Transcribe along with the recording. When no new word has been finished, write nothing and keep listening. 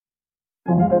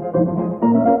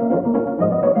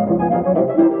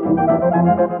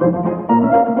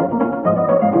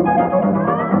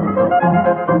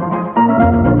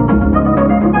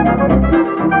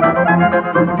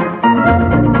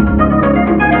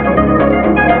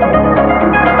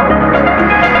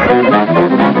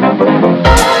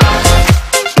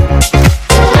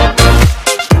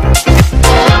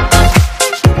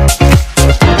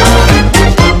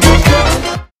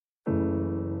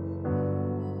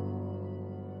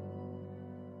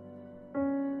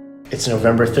It's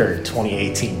November 3rd,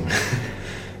 2018,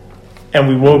 and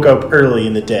we woke up early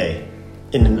in the day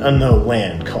in an unknown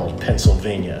land called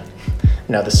Pennsylvania.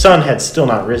 Now, the sun had still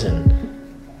not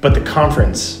risen, but the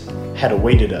conference had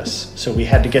awaited us, so we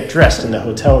had to get dressed in the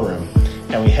hotel room,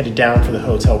 and we headed down for the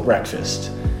hotel breakfast.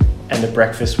 And the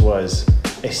breakfast was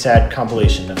a sad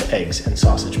compilation of eggs and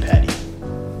sausage patty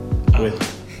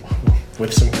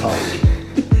with some coffee.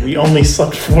 We only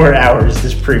slept 4 hours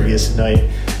this previous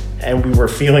night, and we were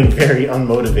feeling very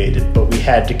unmotivated, but we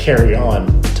had to carry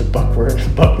on to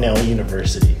Bucknell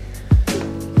University.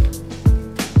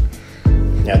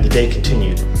 Now, the day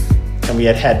continued, and we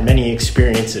had had many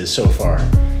experiences so far.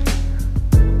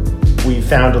 We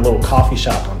found a little coffee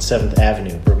shop on 7th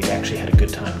Avenue where we actually had a good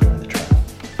time during the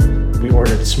trial. We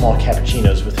ordered small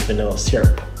cappuccinos with vanilla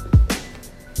syrup.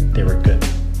 They were good.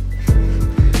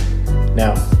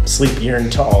 Now, sleep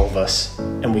yearned to all of us,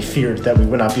 and we feared that we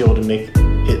would not be able to make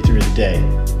it through the day,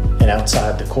 and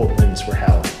outside the cold winds were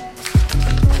howling.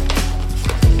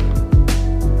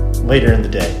 Later in the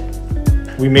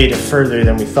day, we made it further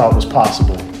than we thought was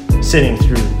possible, sitting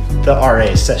through the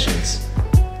RA sessions.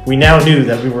 We now knew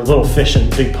that we were little fish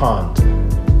in a big pond,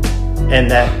 and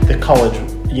that the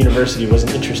university was an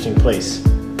interesting place.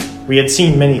 We had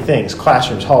seen many things: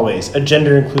 classrooms, hallways, a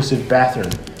gender-inclusive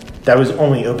bathroom that was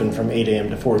only open from 8 a.m.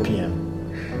 to 4 p.m.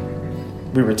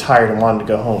 We were tired and wanted to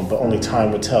go home, but only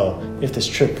time would tell if this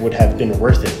trip would have been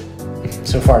worth it.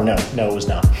 So far, no, it was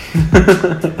not.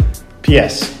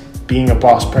 P.S. Being a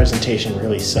boss presentation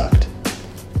really sucked.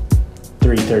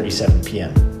 3:37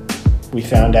 p.m. We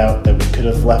found out that we could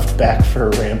have left back for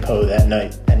a Rampo that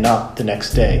night and not the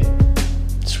next day.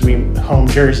 Sweet Home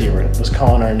Jersey was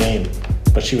calling our name,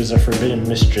 but she was a forbidden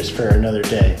mistress for another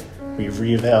day. We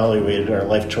reevaluated our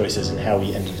life choices and how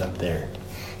we ended up there.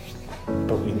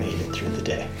 But we made it through the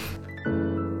day.